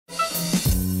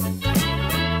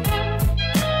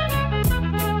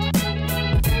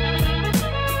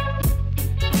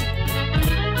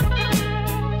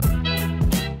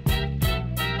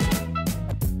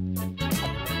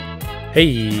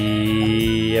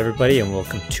Hey everybody, and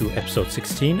welcome to episode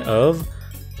 16 of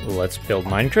Let's Build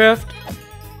Minecraft.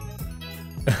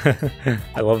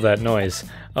 I love that noise.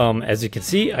 As you can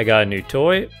see, I got a new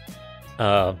toy.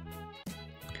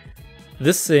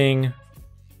 This thing,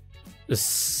 it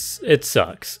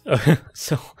sucks.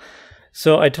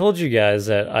 So I told you guys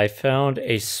that I found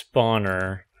a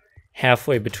spawner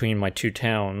halfway between my two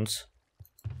towns.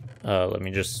 Let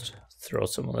me just throw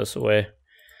some of this away.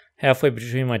 Halfway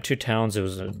between my two towns, it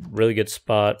was a really good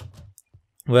spot.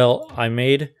 Well, I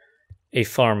made a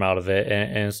farm out of it,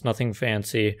 and it's nothing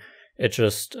fancy. It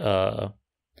just, the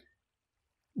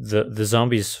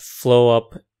zombies flow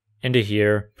up into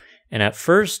here, and at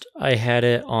first I had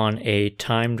it on a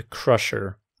timed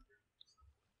crusher,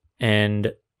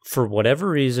 and for whatever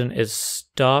reason,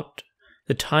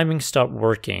 the timing stopped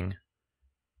working,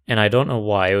 and I don't know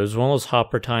why. It was one of those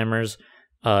hopper timers.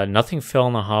 Nothing fell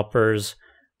in the hoppers.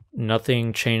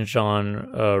 Nothing changed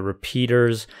on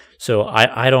repeaters, so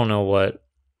I don't know what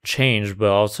changed, but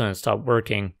all of a sudden it stopped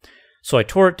working. So I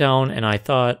tore it down, and I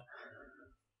thought,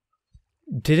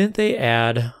 didn't they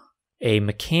add a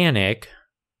mechanic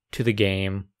to the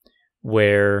game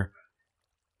where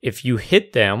if you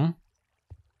hit them,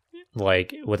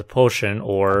 like with a potion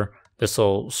or this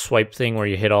little swipe thing where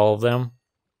you hit all of them,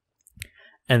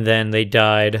 and then they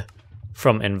died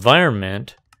from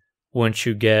environment, wouldn't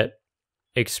you get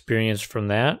experience from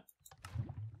that?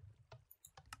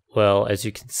 Well, as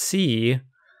you can see,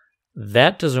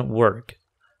 that doesn't work.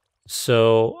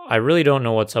 So I really don't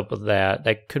know what's up with that.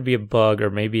 That could be a bug, or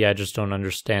maybe I just don't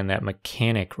understand that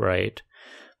mechanic right.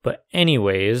 But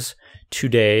anyways,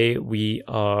 today we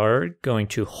are going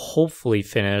to hopefully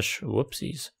finish,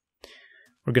 whoopsies.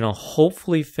 We're going to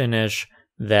hopefully finish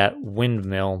that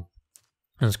windmill.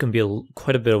 And it's going to be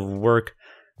quite a bit of work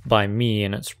by me,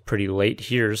 and it's pretty late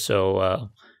here, so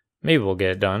maybe we'll get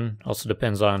it done. Also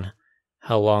depends on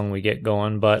how long we get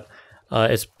going, but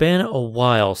it's been a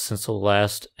while since the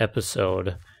last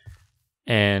episode,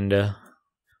 and let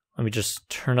me just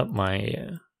turn up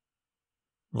my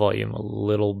volume a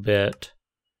little bit.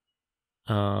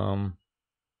 Yeah,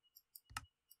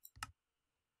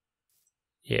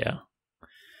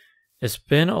 it's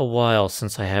been a while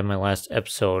since I had my last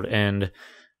episode, and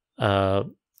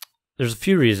there's a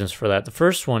few reasons for that. The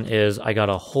first one is I got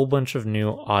a whole bunch of new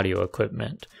audio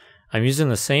equipment. I'm using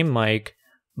the same mic,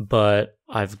 but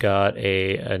I've got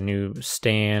a new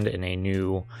stand and a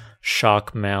new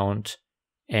shock mount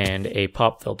and a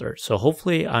pop filter. So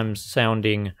hopefully I'm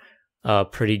sounding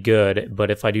pretty good, but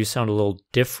if I do sound a little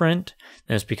different,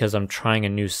 then it's because I'm trying a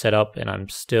new setup and I'm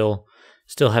still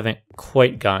haven't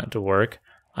quite gotten it to work.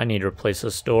 I need to replace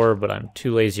this door, but I'm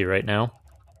too lazy right now.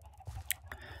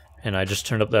 And I just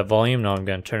turned up that volume. Now I'm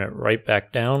going to turn it right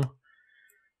back down,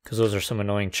 because those are some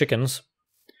annoying chickens.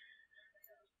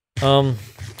 So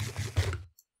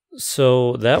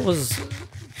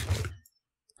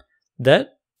that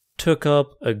took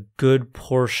up a good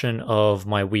portion of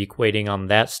my week waiting on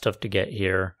that stuff to get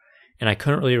here. And I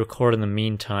couldn't really record in the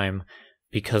meantime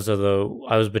because of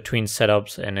I was between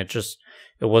setups, and it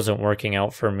wasn't working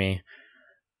out for me.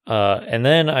 And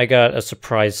then I got a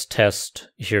surprise test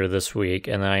here this week,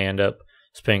 and then I end up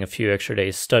spending a few extra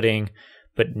days studying.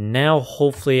 But now,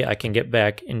 hopefully, I can get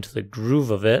back into the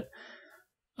groove of it.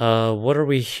 What are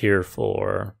we here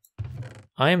for?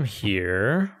 I am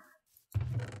here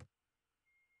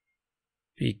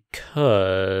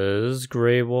because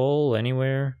gray wool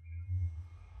anywhere?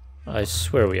 I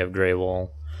swear we have gray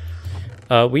wool.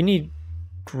 We need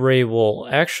gray wool.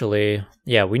 Actually,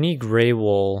 yeah, we need gray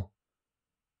wool.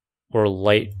 Or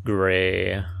light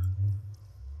gray.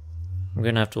 I'm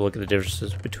going to have to look at the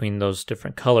differences between those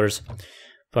different colors.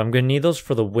 But I'm going to need those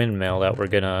for the windmill that we're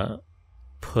going to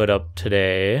put up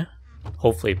today.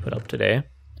 Hopefully put up today.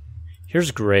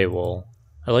 Here's gray wool.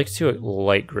 I'd like to see what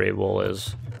light gray wool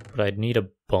is. But I'd need a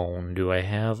bone. Do I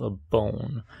have a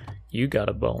bone? You got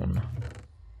a bone.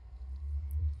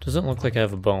 Doesn't look like I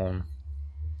have a bone.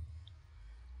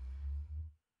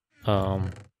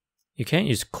 You can't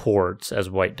use quartz as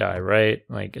white dye, right?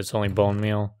 Like, it's only bone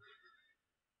meal.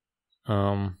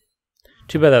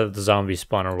 Too bad that the zombie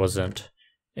spawner wasn't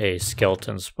a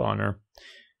skeleton spawner.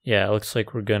 Yeah, it looks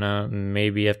like we're gonna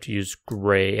maybe have to use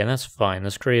gray, and that's fine.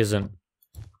 This gray isn't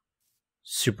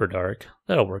super dark.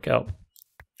 That'll work out.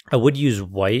 I would use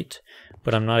white,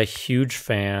 but I'm not a huge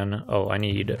fan. Oh, I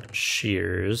need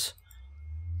shears.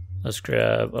 Let's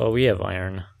grab... Oh, we have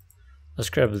iron. Let's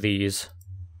grab these.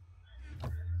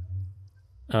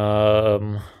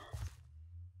 What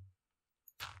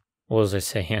was I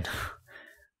saying?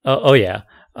 Oh yeah,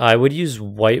 I would use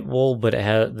white wool, but it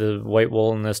has the white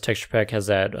wool in this texture pack has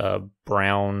that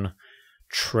brown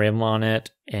trim on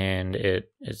it, and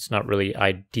it's not really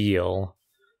ideal.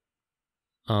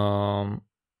 I'm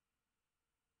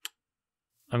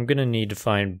gonna need to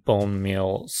find bone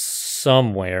meal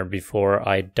somewhere before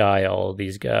I dye all of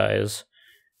these guys,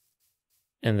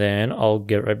 and then I'll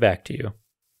get right back to you.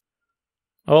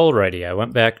 Alrighty, I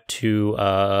went back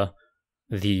to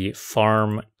the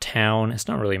farm town. It's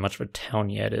not really much of a town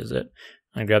yet, is it?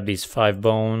 I grabbed these 5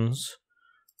 bones.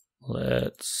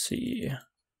 Let's see.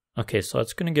 Okay, so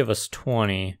that's gonna give us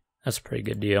 20. That's a pretty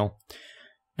good deal.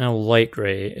 Now light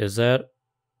gray, is that...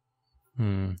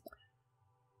 I'm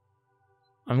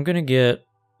gonna get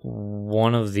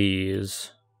one of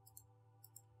these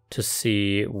to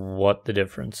see what the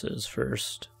difference is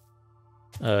first.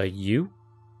 You?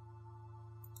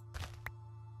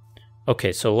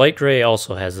 Okay, so light gray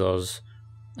also has those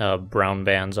brown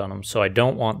bands on them, so I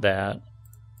don't want that.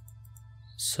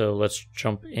 So let's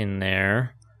jump in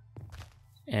there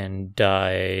and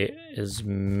dye as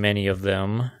many of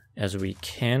them as we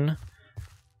can.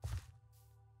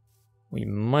 We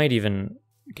might even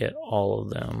get all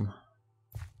of them.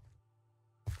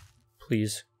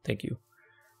 Please, thank you.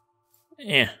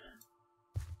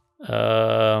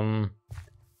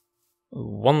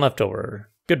 One left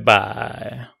over.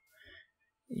 Goodbye.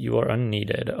 You are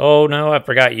unneeded. Oh no, I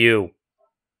forgot you.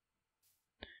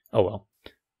 Oh well.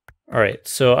 Alright,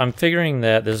 so I'm figuring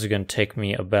that this is going to take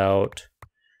me about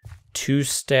 2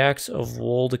 stacks of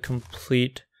wool to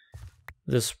complete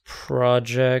this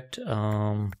project.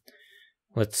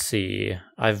 Let's see.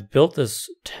 I've built this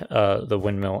the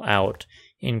windmill out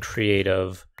in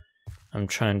creative. I'm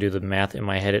trying to do the math in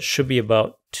my head. It should be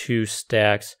about 2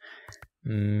 stacks,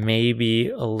 maybe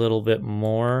a little bit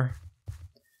more.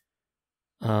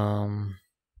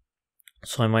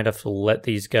 So I might have to let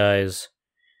these guys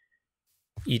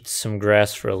eat some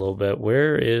grass for a little bit.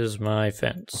 Where is my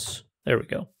fence? There we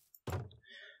go.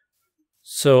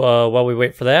 So while we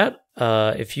wait for that,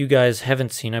 if you guys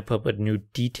haven't seen, I put up a new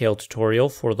detail tutorial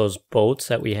for those boats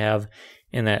that we have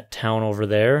in that town over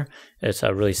there. It's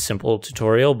a really simple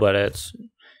tutorial, but it's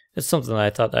something that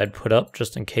I thought that I'd put up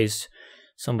just in case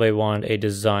somebody wanted a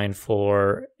design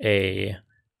for a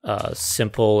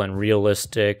simple and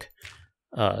realistic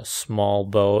small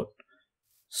boat.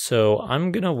 So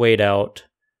I'm gonna wait out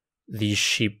these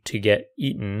sheep to get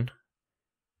eaten.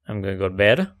 I'm gonna go to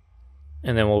bed,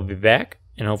 and then we'll be back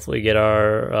and hopefully get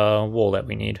our wool that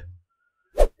we need.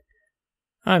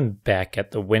 I'm back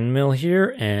at the windmill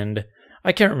here, and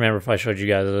I can't remember if I showed you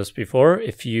guys this before.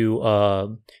 If you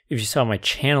saw my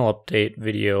channel update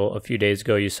video a few days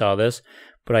ago, you saw this,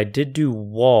 but I did do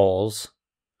walls,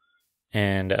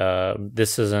 and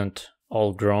this isn't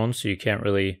all grown, so you can't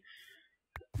really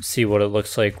see what it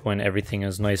looks like when everything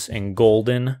is nice and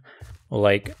golden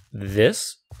like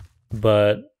this.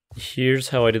 But here's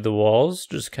how I did the walls,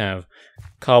 just kind of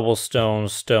cobblestone,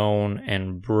 stone,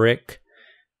 and brick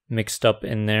mixed up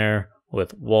in there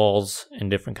with walls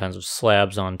and different kinds of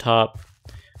slabs on top.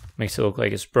 Makes it look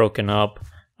like it's broken up.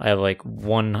 I have like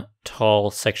 1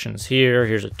 tall sections here.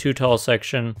 Here's a 2 tall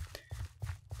section.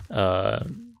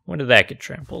 When did that get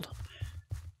trampled?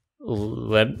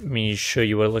 Let me show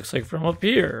you what it looks like from up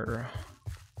here.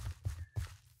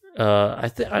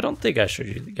 I don't think I showed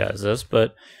you guys this,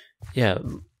 but yeah,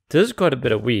 this is quite a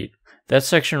bit of wheat. That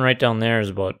section right down there is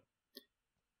about a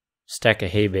stack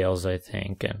of hay bales, I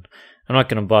think, and I'm not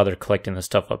going to bother collecting the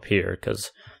stuff up here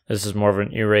because this is more of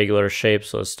an irregular shape,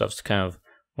 so this stuff's kind of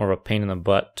more of a pain in the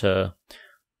butt to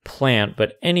plant.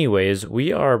 But anyways,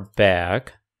 we are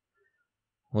back.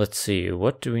 Let's see,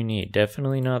 what do we need?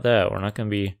 Definitely not that. We're not going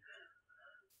to be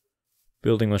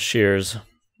building with shears.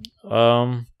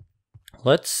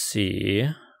 Let's see.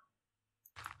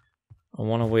 I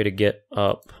want a way to get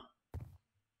up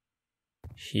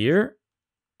here.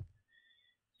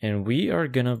 And we are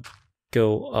gonna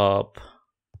go up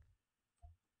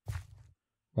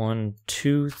 1,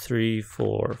 2, 3,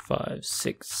 4, 5,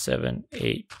 6, 7,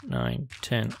 8, 9,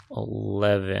 10,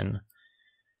 11.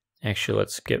 Actually,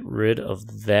 let's get rid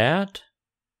of that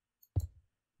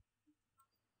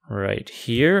right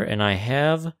here. And I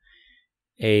have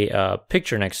a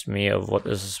picture next to me of what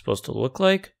this is supposed to look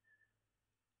like.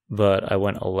 But I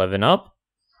went 11 up.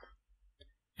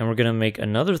 And we're going to make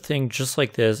another thing just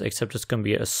like this, except it's going to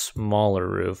be a smaller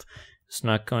roof. It's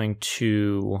not going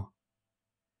to...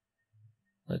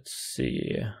 Let's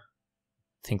see. I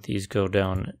think these go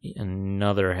down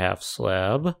another half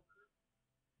slab.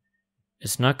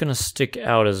 It's not going to stick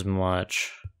out as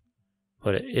much,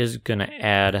 but it is going to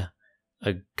add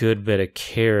a good bit of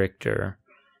character.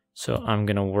 So I'm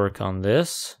going to work on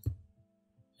this,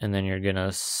 and then you're going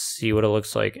to see what it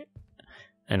looks like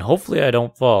And hopefully I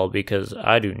don't fall, because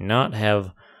I do not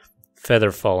have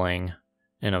feather falling.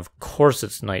 And of course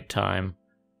it's nighttime.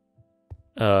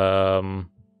 I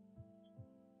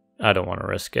don't want to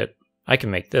risk it. I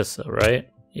can make this though, right?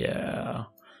 Yeah.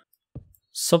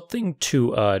 Something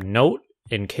to note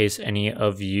in case any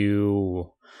of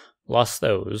you lost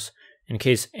those. In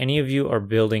case any of you are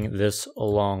building this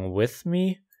along with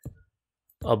me,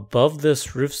 above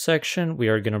this roof section, we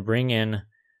are going to bring in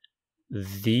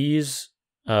these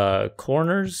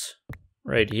corners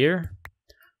right here.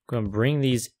 I'm going to bring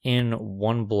these in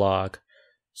one block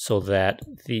so that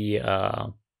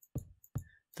the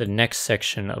next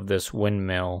section of this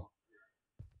windmill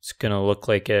is going to look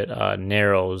like it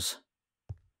narrows.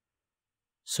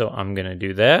 So I'm going to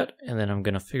do that, and then I'm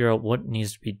going to figure out what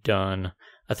needs to be done.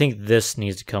 I think this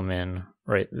needs to come in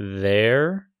right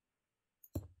there.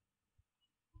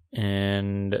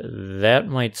 And that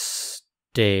might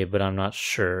stay, but I'm not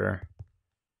sure.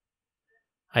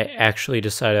 I actually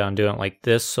decided on doing it like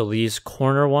this, so these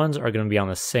corner ones are going to be on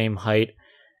the same height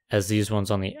as these ones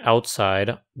on the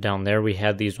outside. Down there we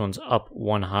had these ones up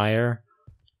one higher,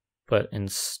 but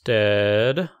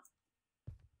instead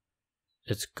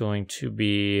it's going to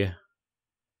be,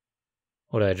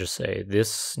 what did I just say?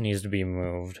 This needs to be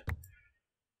moved.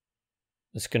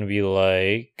 It's going to be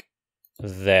like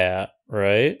that,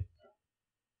 right?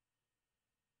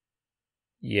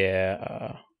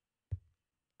 Yeah.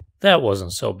 That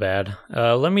wasn't so bad.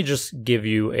 Let me just give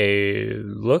you a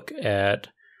look at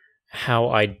how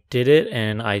I did it,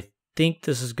 and I think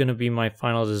this is going to be my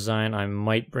final design. I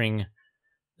might bring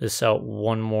this out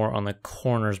one more on the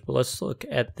corners, but let's look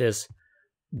at this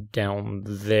down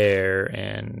there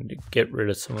and get rid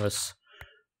of some of this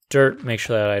dirt. Make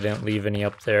sure that I didn't leave any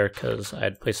up there, because I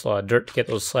had placed a lot of dirt to get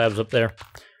those slabs up there.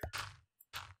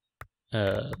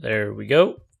 There we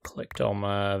go. Collect all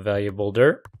my valuable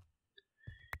dirt.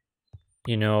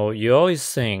 You know, you always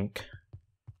think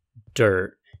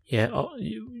dirt. Yeah,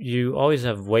 you always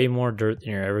have way more dirt than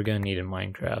you're ever going to need in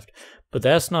Minecraft. But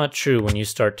that's not true when you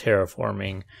start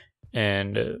terraforming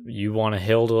and you want a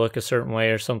hill to look a certain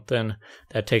way or something.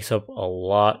 That takes up a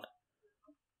lot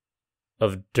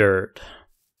of dirt.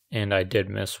 And I did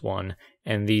miss one.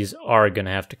 And these are going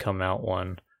to have to come out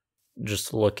one.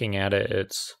 Just looking at it,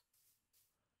 it's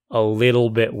a little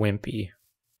bit wimpy.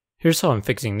 Here's how I'm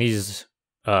fixing these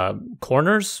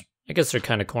corners. I guess they're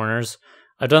kind of corners.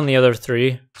 I've done the other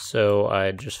three, so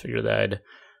I just figured that I'd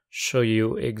show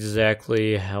you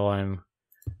exactly how I'm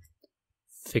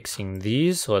fixing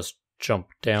these. So let's jump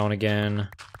down again.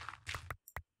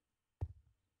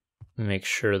 Make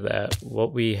sure that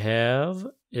what we have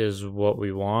is what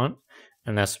we want,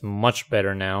 and that's much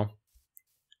better now.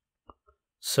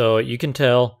 So you can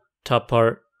tell, top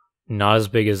part, not as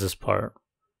big as this part.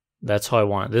 That's how I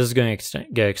want it. This is going to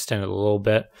get extended a little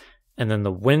bit, and then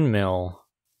the windmill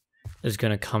is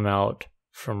going to come out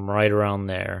from right around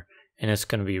there, and it's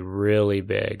going to be really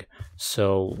big.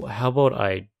 So how about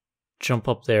I jump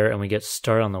up there and we get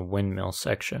started on the windmill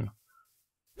section.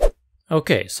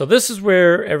 Okay, so this is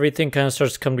where everything kind of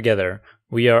starts to come together.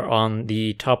 We are on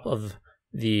the top of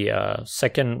the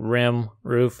second rim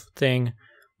roof thing.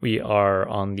 We are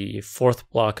on the fourth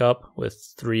block up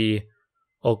with 3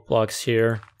 oak blocks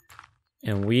here,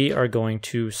 and we are going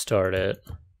to start it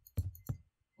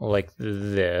like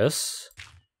this,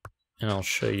 and I'll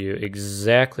show you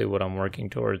exactly what I'm working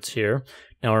towards here.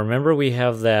 Now remember, we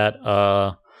have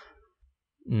that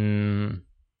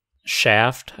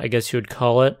shaft, I guess you would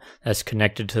call it, that's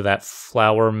connected to that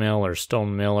flour mill or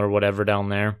stone mill or whatever down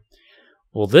there.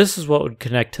 Well, this is what would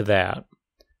connect to that.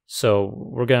 So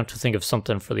we're gonna have to think of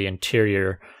something for the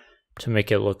interior to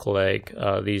make it look like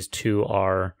these two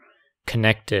are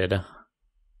connected.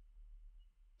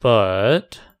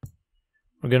 But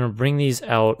we're going to bring these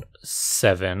out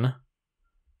 7.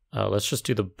 Let's just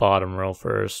do the bottom row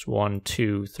first. 1,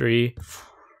 2, 3,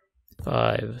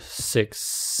 5, 6,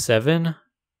 7.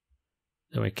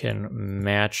 Then we can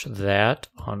match that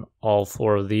on all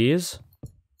 4 of these.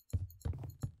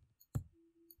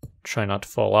 Try not to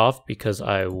fall off because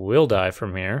I will die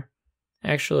from here.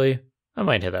 Actually, I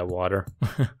might hit that water.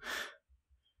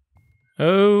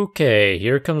 Okay,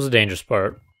 here comes the dangerous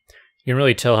part. You can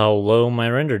really tell how low my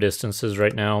render distance is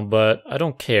right now, but I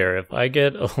don't care. If I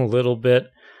get a little bit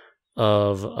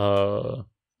of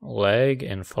lag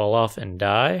and fall off and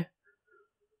die,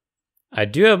 I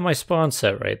do have my spawn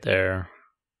set right there.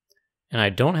 And I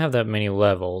don't have that many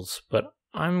levels, but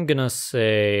I'm gonna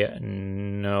say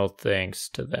no thanks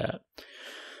to that.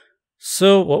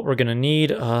 So what we're gonna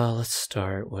need, let's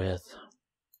start with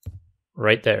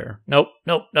right there. Nope.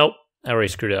 I already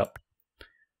screwed it up.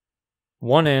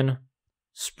 1 in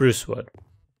spruce wood.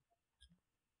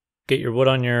 get your wood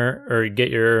on get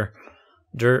your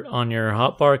dirt on your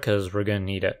hotbar because we're gonna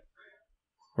need it.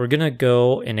 We're gonna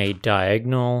go in a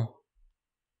diagonal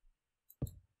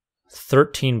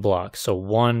 13 blocks. So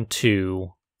 1, 2,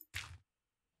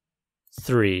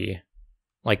 3,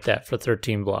 like that for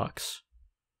 13 blocks.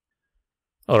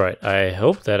 Alright, I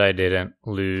hope that I didn't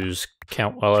lose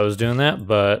count while I was doing that,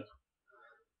 but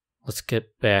let's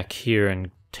get back here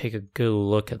and take a good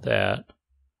look at that.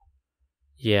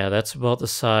 Yeah, that's about the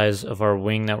size of our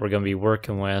wing that we're going to be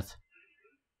working with.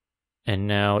 And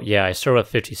now, yeah, I start with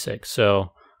 56.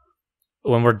 So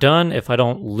when we're done, if I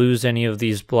don't lose any of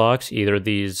these blocks, either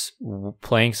these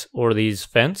planks or these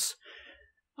fence,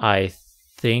 I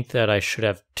think that I should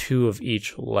have 2 of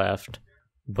each left.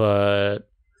 But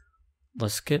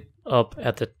let's get up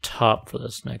at the top for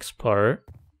this next part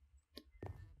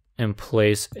and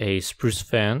place a spruce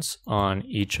fence on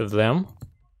each of them.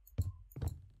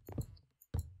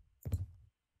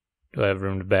 Do I have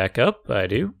room to back up? I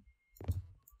do.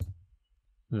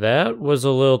 That was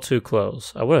a little too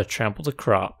close. I would have trampled the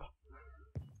crop.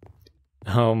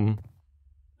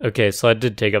 Okay, so I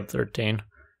did take up 13.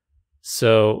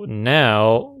 So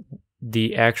now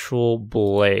the actual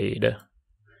blade.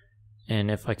 And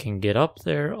if I can get up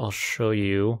there, I'll show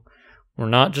you. We're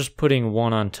not just putting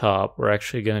one on top. We're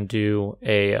actually going to do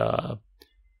a,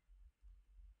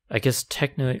 I guess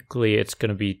technically it's going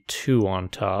to be 2 on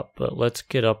top, but let's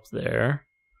get up there.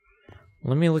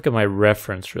 Let me look at my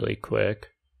reference really quick.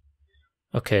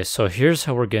 Okay, so here's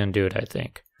how we're going to do it, I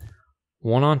think.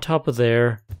 1 on top of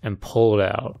there and pull it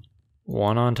out.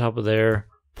 1 on top of there,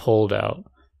 pulled out.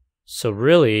 So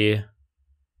really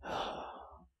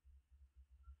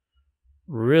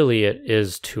it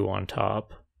is 2 on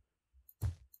top.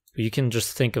 You can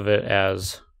just think of it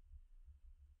as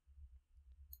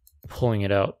pulling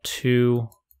it out 2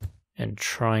 and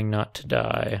trying not to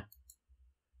die.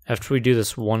 After we do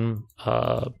this one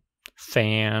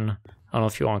fan, I don't know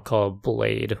if you want to call it a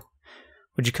blade.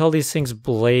 Would you call these things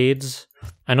blades?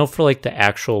 I know for like the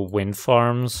actual wind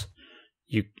farms,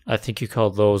 I think you call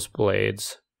those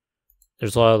blades.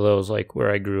 There's a lot of those like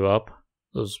where I grew up.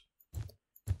 Those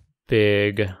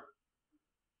big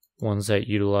ones that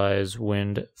utilize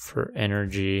wind for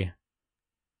energy.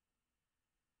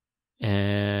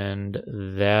 And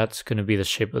that's going to be the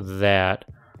shape of that.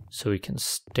 So we can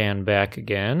stand back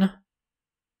again.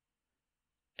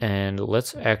 And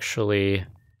let's actually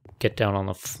get down on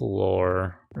the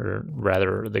floor, or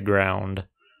rather the ground.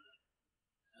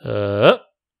 And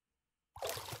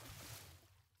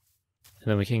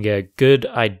then we can get a good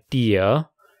idea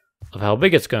of how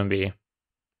big it's going to be.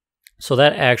 So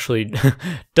that actually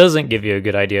doesn't give you a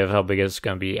good idea of how big it's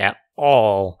going to be at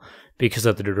all because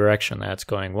of the direction that's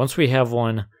going. Once we have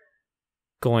one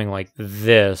going like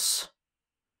this,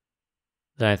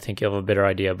 then I think you'll have a better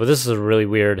idea. But this is a really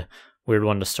weird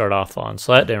one to start off on,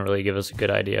 so that didn't really give us a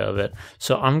good idea of it.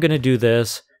 So I'm going to do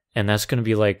this, and that's going to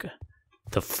be like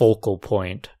the focal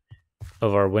point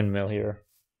of our windmill here.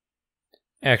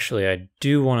 Actually, I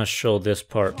do want to show this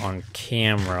part on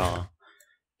camera.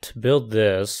 To build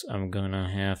this, I'm going to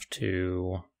have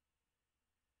to...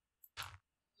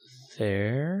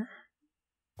 There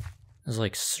is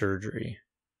like surgery.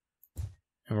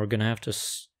 And we're going to have to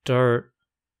start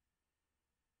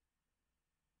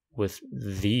with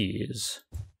these.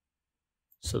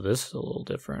 So this is a little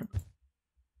different.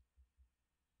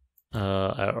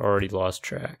 I already lost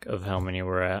track of how many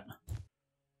we're at.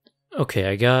 Okay,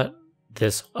 I got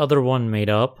this other one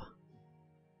made up.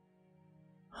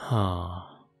 Huh.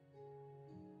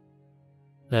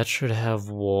 That should have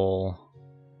wool.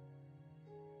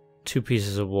 2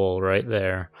 pieces of wool right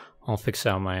there. I'll fix it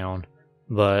on my own.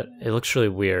 But it looks really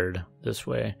weird this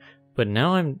way. But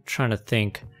now I'm trying to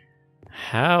think,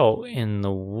 how in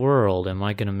the world am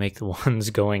I going to make the ones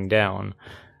going down?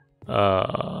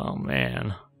 Oh,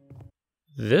 man.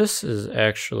 This is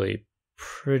actually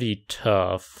pretty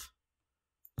tough.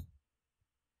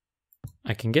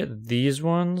 I can get these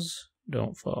ones.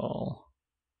 Don't fall.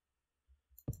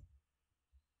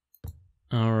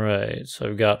 Alright, so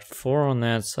I've got 4 on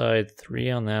that side, 3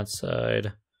 on that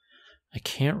side. I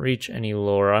can't reach any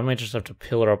lower. I might just have to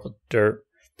pillar up with dirt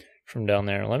from down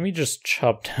there. Let me just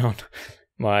chop down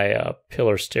my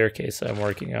pillar staircase I'm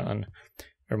working on.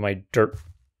 Or my dirt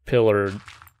pillar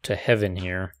to heaven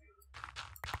here.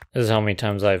 This is how many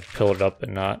times I've pillared up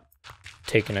and not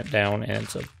taken it down, and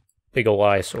it's a big ol'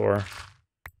 eyesore.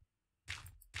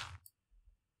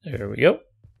 There we go.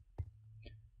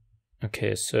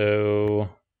 Okay, so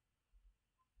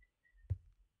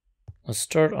let's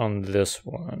start on this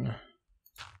one.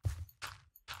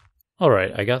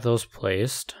 Alright, I got those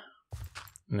placed.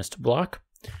 Missed a block.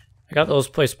 I got those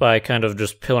placed by kind of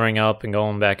just pillaring up and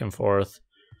going back and forth.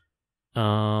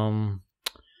 Now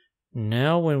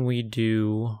when we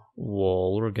do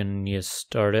wool, we're gonna need to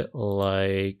start it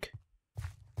like...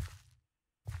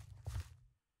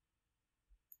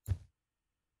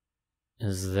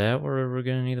 Is that where we're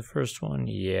gonna need the first one?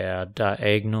 Yeah,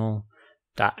 diagonal.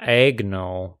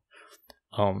 Diagonally.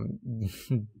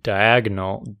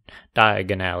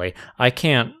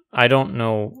 I don't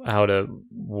know how to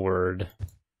word.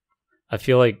 I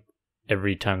feel like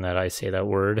every time that I say that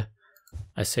word,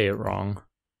 I say it wrong.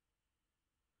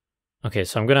 Okay,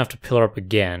 so I'm gonna have to pillar up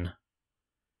again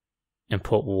and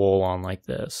put wool on like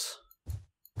this.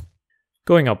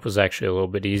 Going up was actually a little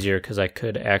bit easier because I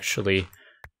could actually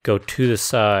go to the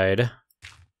side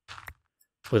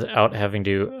without having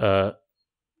to,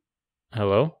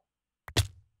 hello?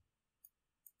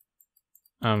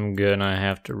 I'm gonna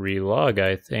have to relog,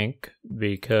 I think,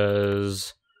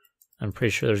 because I'm pretty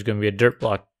sure there's gonna be a dirt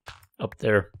block up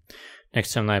there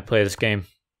next time that I play this game.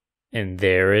 And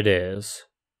there it is.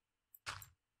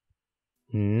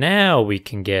 Now we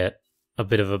can get a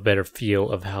bit of a better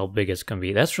feel of how big it's gonna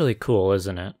be. That's really cool,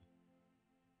 isn't it?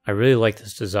 I really like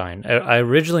this design. I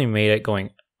originally made it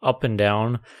going up and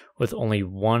down with only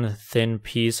one thin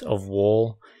piece of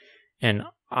wool, and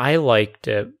I liked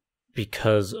it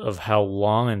because of how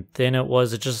long and thin it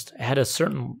was. It just had a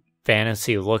certain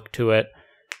fantasy look to it,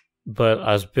 but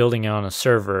I was building on a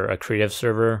server, a creative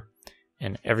server,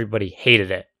 and everybody hated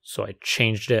it, so I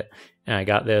changed it, and I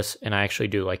got this, and I actually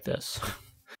do like this.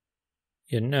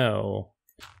 You know,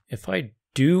 if I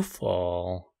do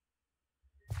fall...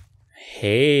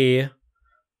 Hay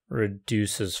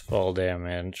reduces fall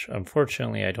damage.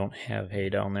 Unfortunately, I don't have hay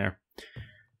down there.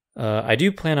 I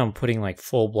do plan on putting like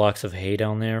full blocks of hay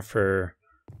down there for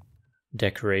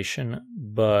decoration,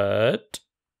 but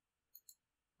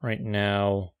right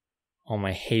now all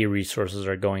my hay resources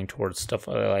are going towards stuff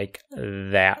like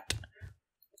that.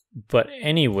 But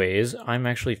anyways, I'm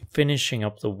actually finishing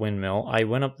up the windmill. I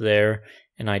went up there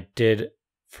and I did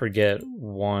forget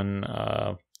one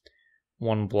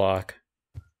block.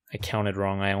 I counted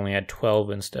wrong. I only had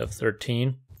 12 instead of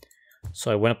 13.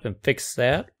 So I went up and fixed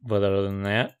that. But other than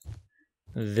that,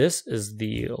 this is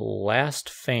the last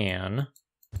fan.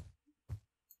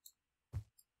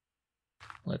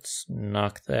 Let's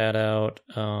knock that out.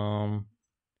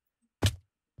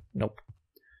 Nope.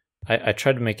 I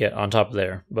tried to make it on top of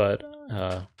there, but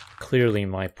clearly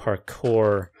my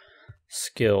parkour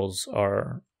skills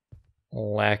are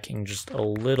lacking just a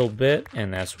little bit,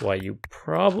 and that's why you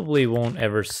probably won't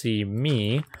ever see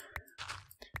me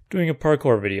doing a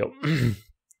parkour video.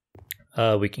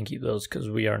 We can keep those because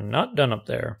we are not done up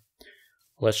there.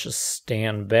 Let's just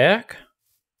stand back.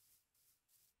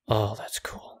 Oh, that's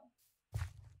cool.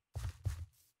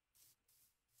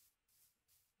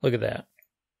 Look at that.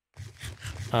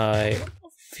 I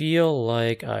feel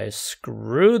like I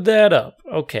screwed that up.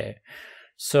 Okay.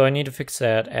 So I need to fix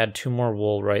that, add 2 more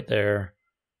wool right there.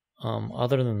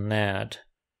 Other than that,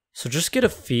 so just get a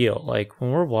feel, like when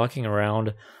we're walking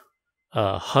around,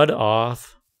 HUD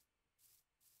off,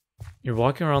 you're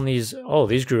walking around these, oh,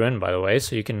 these grew in, by the way,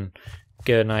 so you can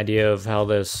get an idea of how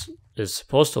this is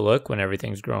supposed to look when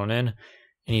everything's grown in,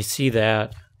 and you see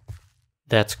that,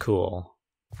 that's cool.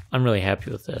 I'm really happy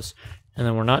with this. And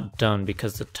then we're not done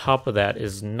because the top of that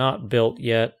is not built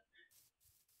yet,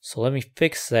 so let me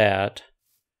fix that.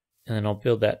 And then I'll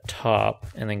build that top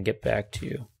and then get back to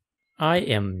you. I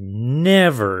am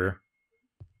never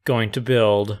going to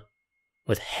build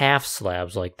with half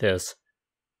slabs like this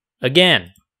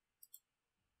again.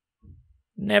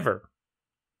 Never.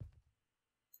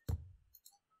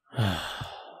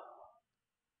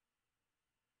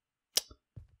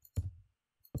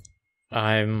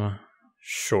 I'm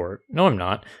short. No, I'm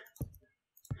not.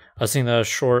 I was thinking that I was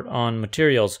short on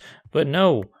materials, but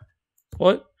no.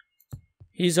 What?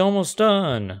 He's almost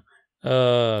done.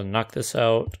 Knock this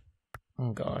out.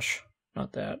 Oh gosh,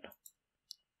 not that.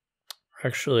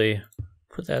 Actually,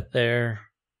 put that there.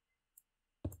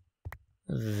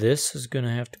 This is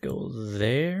gonna have to go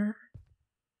there.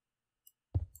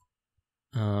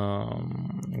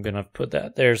 I'm gonna put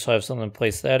that there so I have something to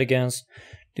place that against.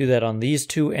 Do that on these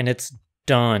 2 and it's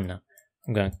done.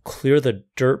 I'm gonna clear the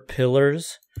dirt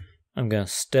pillars. I'm gonna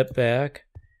step back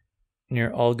and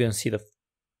you're all gonna see the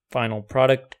final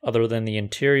product other than the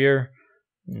interior.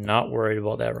 Not worried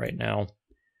about that right now.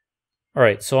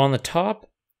 Alright, so on the top,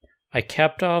 I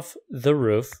capped off the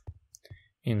roof.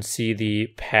 You can see the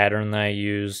pattern that I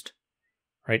used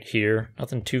right here.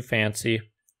 Nothing too fancy.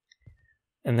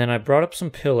 And then I brought up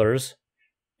some pillars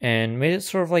and made it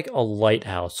sort of like a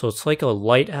lighthouse. So it's like a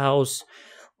lighthouse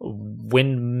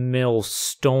windmill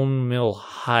stone mill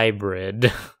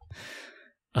hybrid.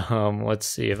 Let's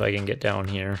see if I can get down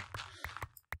here.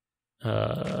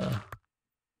 Oh,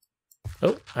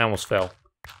 I almost fell.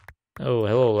 Oh,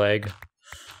 hello, leg.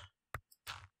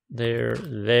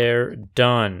 There,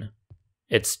 done.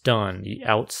 It's done. The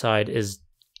outside is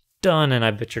done, and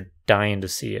I bet you're dying to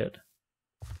see it.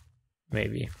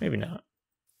 Maybe, maybe not.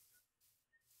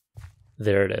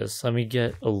 There it is. Let me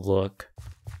get a look.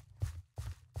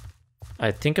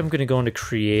 I think I'm gonna go into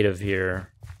creative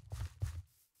here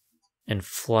and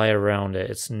fly around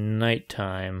it. It's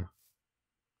nighttime.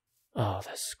 Oh,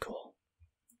 this is cool.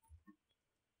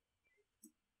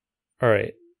 All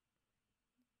right.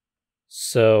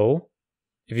 So,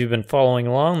 if you've been following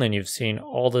along, then you've seen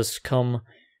all this come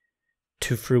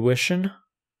to fruition.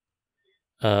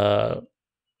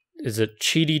 Is it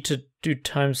cheaty to do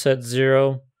time set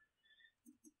 0?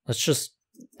 Let's just,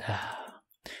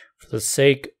 for the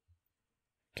sake,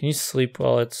 can you sleep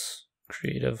while it's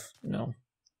creative? No.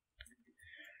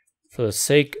 For the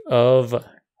sake of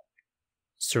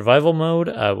survival mode,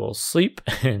 I will sleep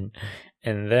and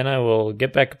then I will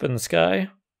get back up in the sky.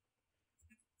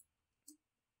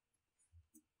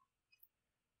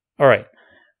 All right.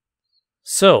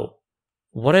 So,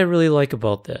 what I really like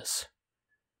about this,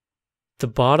 the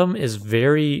bottom is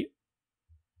very,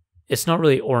 it's not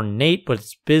really ornate, but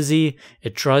it's busy.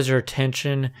 It draws your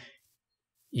attention.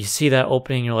 You see that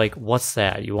opening, you're like, what's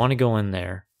that? You want to go in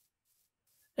there.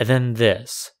 And then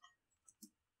this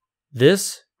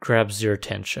grabs your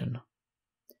attention.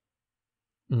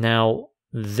 Now,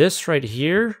 this right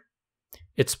here,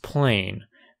 it's plain.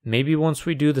 Maybe once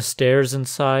we do the stairs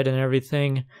inside and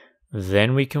everything,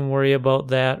 then we can worry about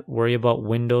that, worry about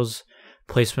windows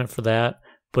placement for that.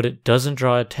 But it doesn't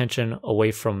draw attention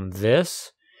away from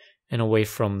this and away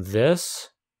from this.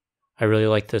 I really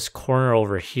like this corner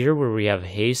over here where we have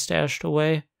hay stashed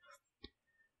away.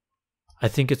 I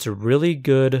think it's a really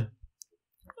good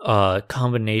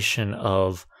combination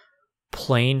of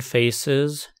plain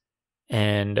faces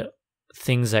and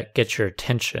things that get your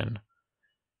attention.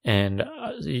 And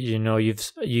you know, you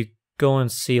go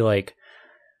and see like,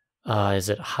 is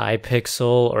it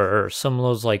Hypixel or some of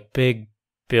those like big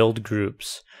build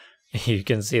groups? You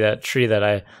can see that tree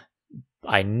that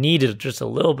I needed just a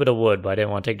little bit of wood, but I didn't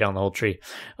want to take down the whole tree.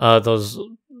 Those,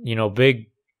 you know,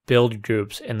 big build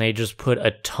groups, and they just put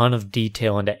a ton of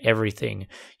detail into everything.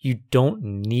 You don't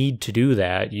need to do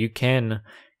that. You can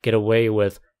get away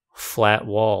with flat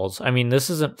walls. I mean, this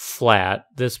isn't flat.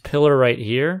 This pillar right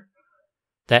here,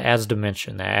 that adds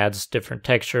dimension. That adds different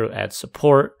texture, adds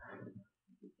support.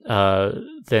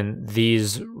 Then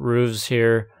these roofs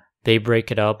here, they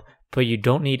break it up. But you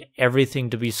don't need everything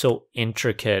to be so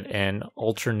intricate and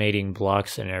alternating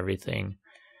blocks and everything.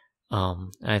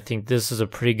 I think this is a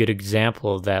pretty good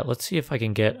example of that. Let's see if I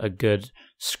can get a good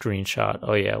screenshot.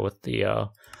 Oh yeah, with the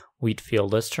wheat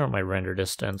field. Let's turn on my render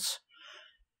distance.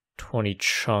 20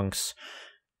 chunks.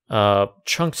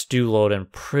 Chunks do load in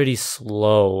pretty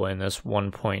slow in this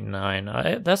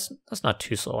 1.9. That's not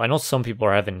too slow. I know some people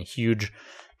are having huge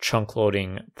chunk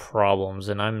loading problems,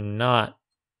 and I'm not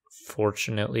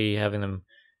fortunately having them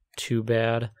too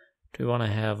bad. Do we want to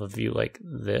have a view like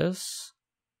this?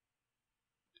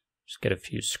 Just get a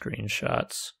few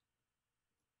screenshots.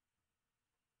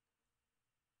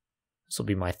 This will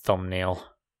be my thumbnail.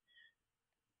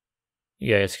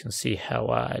 You guys can see how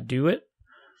I do it.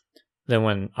 Then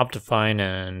when Optifine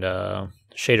and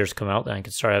shaders come out, then I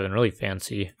can start having really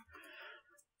fancy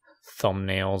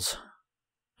thumbnails.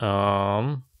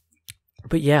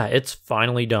 But yeah, it's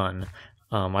finally done.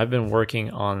 I've been working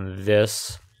on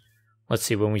this. Let's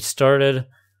see, when we started,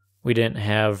 we didn't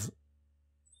have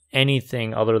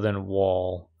anything other than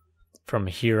wall from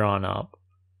here on up.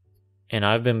 And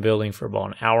I've been building for about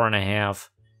an hour and a half,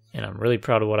 and I'm really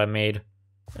proud of what I made.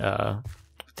 I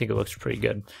think it looks pretty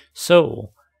good.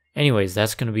 So, anyways,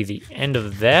 that's going to be the end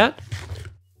of that.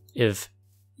 If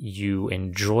you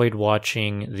enjoyed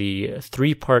watching the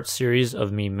 3-part series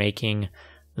of me making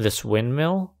this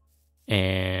windmill,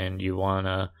 and you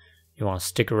wanna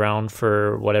stick around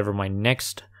for whatever my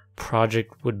next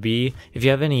project would be, if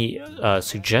you have any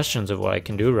suggestions of what I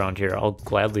can do around here, I'll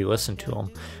gladly listen to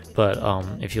them. But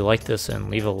if you like this, and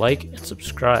leave a like and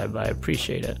subscribe, I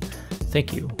appreciate it.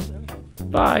 Thank you.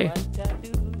 Bye.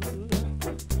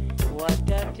 What